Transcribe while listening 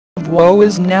woe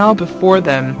is now before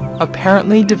them,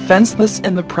 apparently defenseless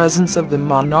in the presence of the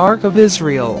monarch of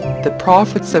Israel, the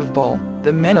prophets of Baal,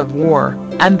 the men of war,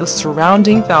 and the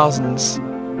surrounding thousands.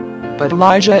 But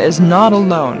Elijah is not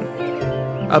alone.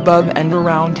 Above and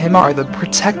around him are the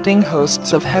protecting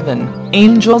hosts of heaven,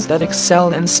 angels that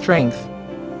excel in strength.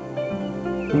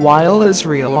 While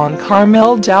Israel on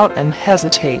Carmel doubt and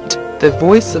hesitate, the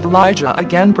voice of Elijah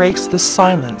again breaks the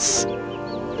silence.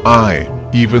 I,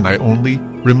 even I only,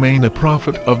 remain a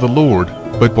prophet of the Lord,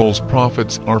 but Baal's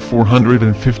prophets are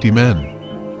 450 men.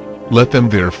 Let them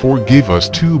therefore give us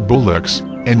 2 bullocks,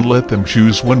 and let them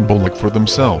choose 1 bullock for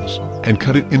themselves, and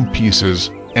cut it in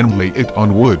pieces, and lay it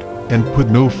on wood, and put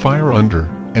no fire under,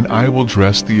 and I will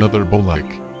dress the other bullock,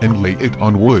 and lay it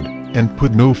on wood, and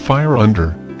put no fire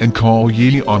under, and call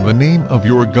ye on the name of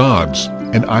your gods,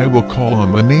 and I will call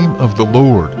on the name of the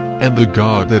Lord, and the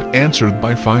God that answered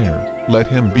by fire, let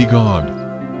him be God.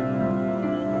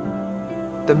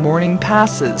 The morning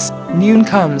passes, noon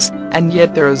comes, and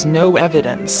yet there is no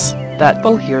evidence that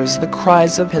Baal hears the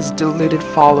cries of his deluded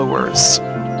followers.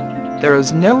 There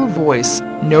is no voice,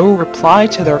 no reply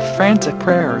to their frantic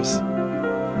prayers.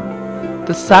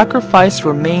 The sacrifice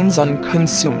remains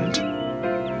unconsumed.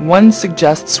 One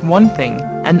suggests one thing,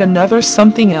 and another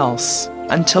something else,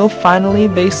 until finally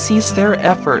they cease their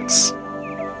efforts.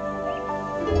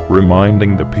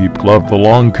 Reminding the people of the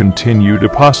long-continued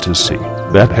apostasy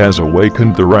that has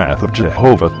awakened the wrath of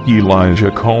Jehovah,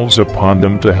 Elijah calls upon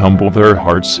them to humble their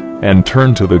hearts and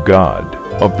turn to the God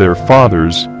of their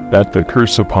fathers, that the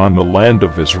curse upon the land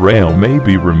of Israel may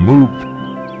be removed.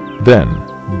 Then,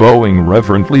 bowing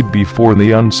reverently before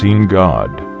the unseen God,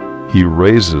 he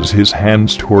raises his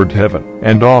hands toward heaven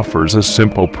and offers a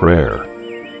simple prayer.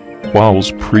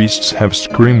 Whilst priests have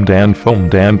screamed and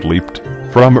foamed and leaped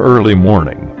from early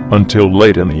morning until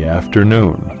late in the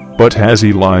afternoon, but as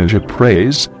Elijah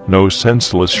prays, no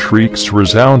senseless shrieks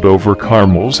resound over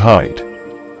Carmel's height.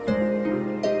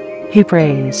 He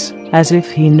prays as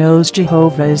if he knows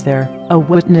Jehovah is there, a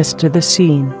witness to the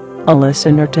scene, a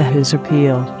listener to his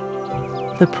appeal.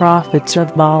 The prophets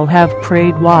of Baal have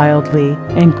prayed wildly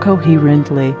and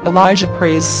coherently. Elijah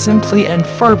prays simply and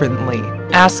fervently,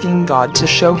 asking God to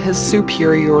show his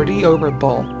superiority over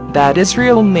Baal, that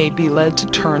Israel may be led to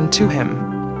turn to him.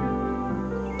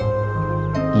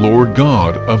 Lord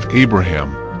God of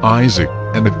Abraham, Isaac,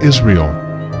 and of Israel,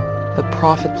 the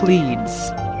prophet pleads.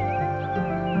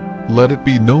 Let it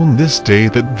be known this day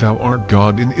that thou art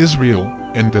God in Israel,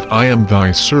 and that I am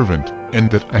thy servant,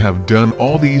 and that I have done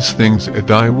all these things at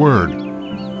thy word.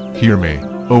 Hear me,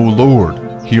 O Lord,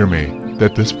 hear me,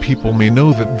 that this people may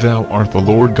know that thou art the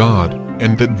Lord God,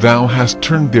 and that thou hast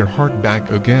turned their heart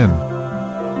back again.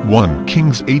 1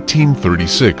 Kings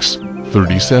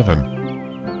 18:36-37.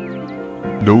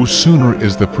 No sooner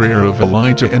is the prayer of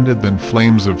Elijah ended than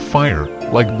flames of fire,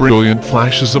 like brilliant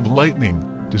flashes of lightning,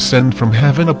 descend from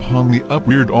heaven upon the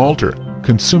upreared altar,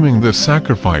 consuming the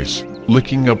sacrifice,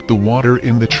 licking up the water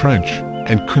in the trench,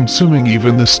 and consuming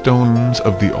even the stones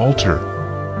of the altar.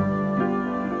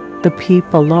 The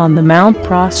people on the mount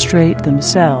prostrate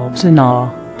themselves in awe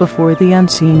before the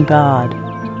unseen God.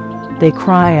 They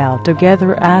cry out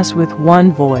together as with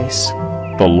one voice,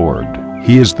 "The Lord,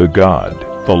 He is the God,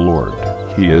 the Lord,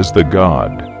 He is the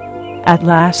God." At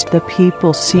last the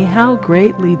people see how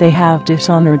greatly they have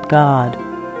dishonored God.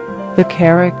 The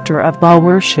character of Baal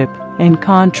worship, in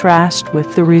contrast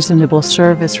with the reasonable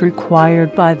service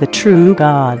required by the true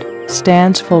God,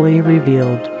 stands fully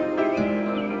revealed.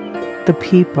 The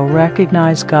people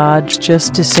recognize God's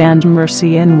justice and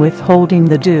mercy in withholding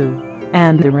the dew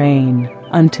and the rain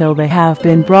until they have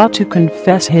been brought to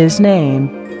confess His name.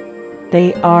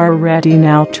 They are ready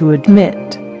now to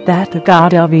admit that the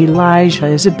God of Elijah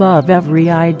is above every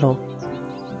idol.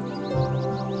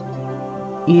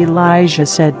 Elijah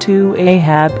said to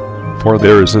Ahab, "For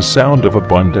there is a sound of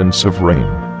abundance of rain."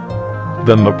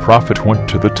 Then the prophet went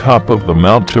to the top of the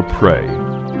mount to pray.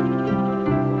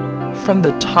 From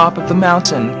the top of the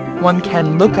mountain, one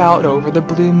can look out over the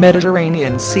blue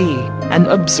Mediterranean Sea and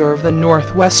observe the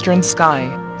northwestern sky,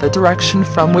 the direction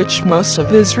from which most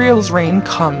of Israel's rain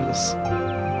comes.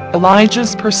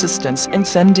 Elijah's persistence in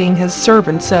sending his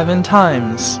servant 7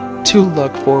 times to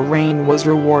look for rain was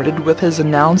rewarded with his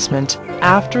announcement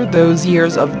after those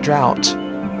years of drought.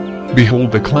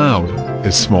 Behold, a cloud,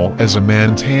 as small as a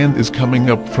man's hand, is coming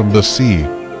up from the sea.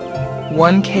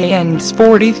 1 Kings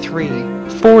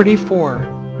 43:44.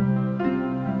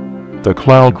 The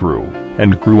cloud grew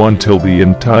and grew until the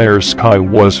entire sky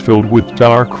was filled with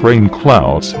dark rain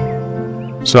clouds.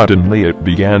 Suddenly it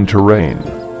began to rain,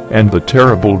 and the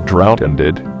terrible drought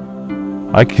ended.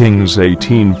 I Kings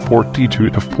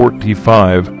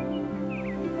 18:42-45.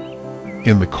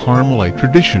 In the Carmelite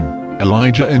tradition,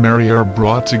 Elijah and Mary are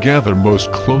brought together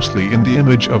most closely in the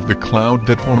image of the cloud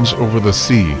that forms over the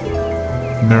sea.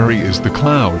 Mary is the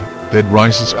cloud that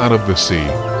rises out of the sea.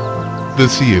 The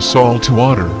sea is salt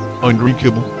water,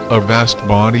 undrinkable, a vast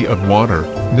body of water,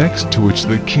 next to which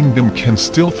the kingdom can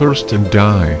still thirst and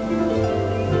die.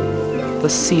 The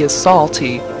sea is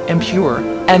salty, impure,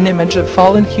 an image of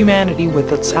fallen humanity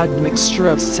with its admixture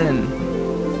of sin.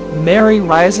 Mary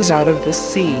rises out of the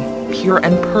sea, pure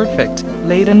and perfect,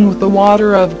 laden with the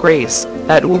water of grace,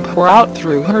 that will pour out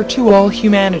through her to all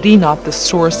humanity, not the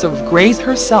source of grace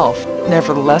herself,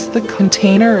 nevertheless the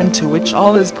container into which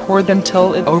all is poured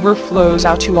until it overflows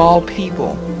out to all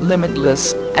people,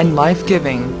 limitless and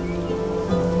life-giving.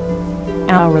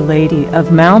 Our Lady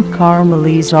of Mount Carmel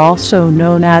is also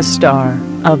known as Star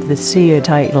of the Sea, a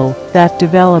title that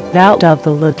developed out of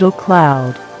the little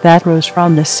cloud that rose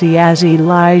from the sea as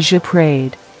Elijah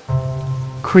prayed.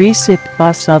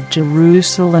 Chrysippus of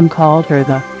Jerusalem called her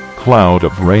the cloud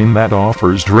of rain that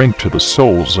offers drink to the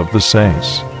souls of the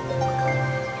saints.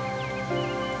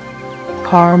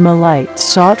 Carmelites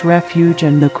sought refuge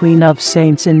in the Queen of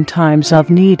Saints in times of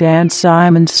need, and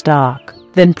Simon Stock,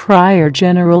 then Prior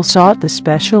General, sought the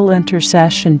special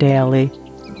intercession daily.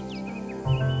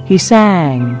 He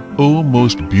sang, O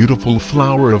most beautiful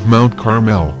flower of Mount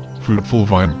Carmel, fruitful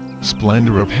vine,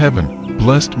 splendor of heaven,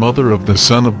 blessed mother of the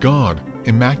Son of God,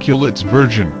 Immaculate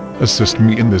Virgin, assist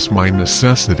me in this my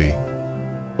necessity.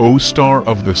 O star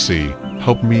of the sea,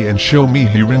 help me and show me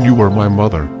herein you are my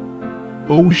mother.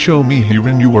 O show me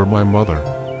herein you are my mother.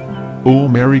 O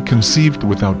Mary conceived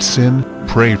without sin,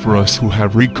 pray for us who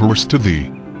have recourse to thee.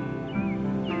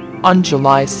 On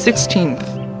July 16,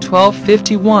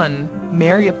 1251,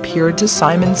 Mary appeared to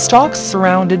Simon Stock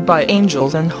surrounded by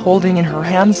angels and holding in her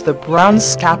hands the brown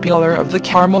scapular of the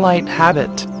Carmelite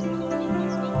habit.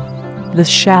 This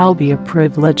shall be a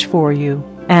privilege for you,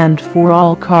 and for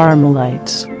all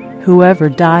Carmelites. Whoever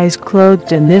dies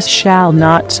clothed in this shall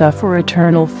not suffer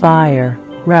eternal fire,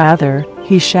 rather,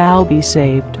 he shall be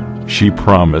saved. She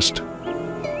promised.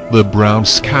 The brown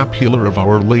scapular of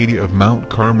Our Lady of Mount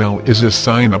Carmel is a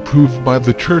sign approved by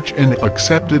the Church and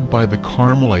accepted by the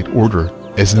Carmelite order,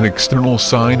 as an external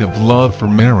sign of love for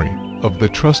Mary, of the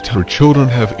trust her children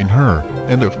have in her,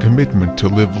 and of commitment to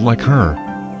live like her.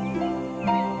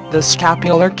 The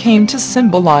scapular came to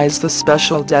symbolize the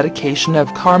special dedication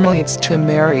of Carmelites to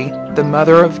Mary, the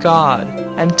Mother of God,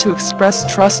 and to express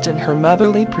trust in her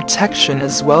motherly protection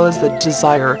as well as the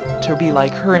desire to be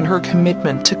like her in her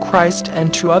commitment to Christ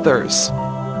and to others.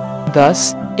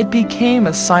 Thus, it became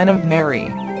a sign of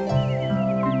Mary.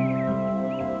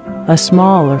 A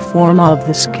smaller form of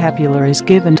the scapular is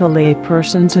given to lay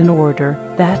persons in order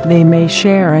that they may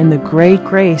share in the great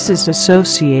graces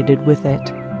associated with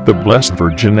it. The Blessed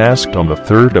Virgin asked on the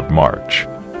 3rd of March,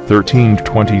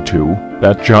 1322,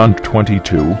 that John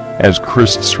 22, as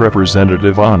Christ's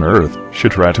representative on earth,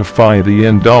 should ratify the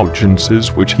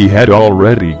indulgences which he had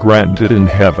already granted in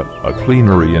heaven, a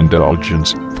plenary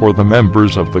indulgence for the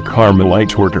members of the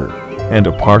Carmelite order, and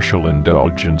a partial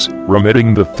indulgence,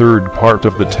 remitting the third part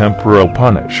of the temporal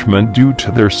punishment due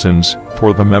to their sins,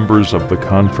 for the members of the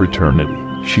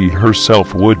confraternity. She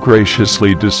herself would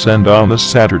graciously descend on the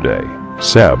Saturday,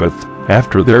 Sabbath,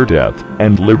 after their death,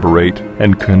 and liberate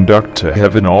and conduct to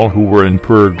heaven all who were in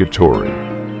purgatory.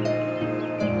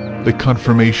 The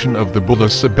confirmation of the Bulla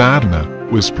Sabbatina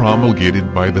was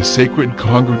promulgated by the Sacred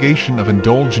Congregation of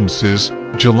Indulgences,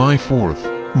 July 4,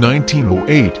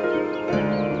 1908.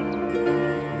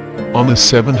 On the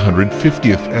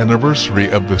 750th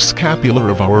anniversary of the scapular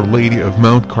of Our Lady of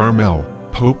Mount Carmel,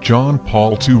 Pope John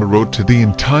Paul II wrote to the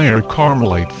entire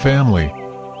Carmelite family.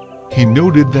 He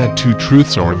noted that two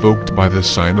truths are evoked by the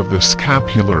sign of the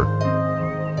scapular.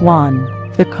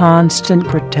 1. The constant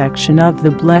protection of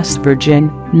the Blessed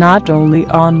Virgin, not only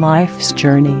on life's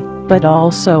journey, but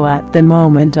also at the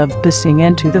moment of passing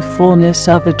into the fullness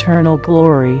of eternal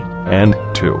glory. And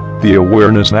 2. The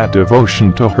awareness that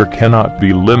devotion to her cannot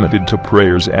be limited to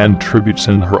prayers and tributes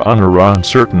in her honor on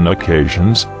certain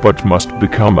occasions, but must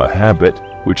become a habit,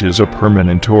 which is a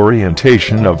permanent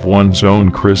orientation of one's own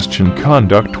Christian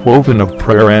conduct woven of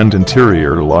prayer and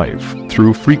interior life,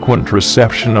 through frequent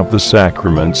reception of the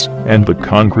sacraments, and the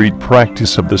concrete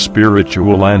practice of the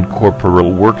spiritual and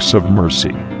corporal works of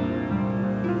mercy.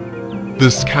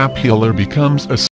 The scapular becomes a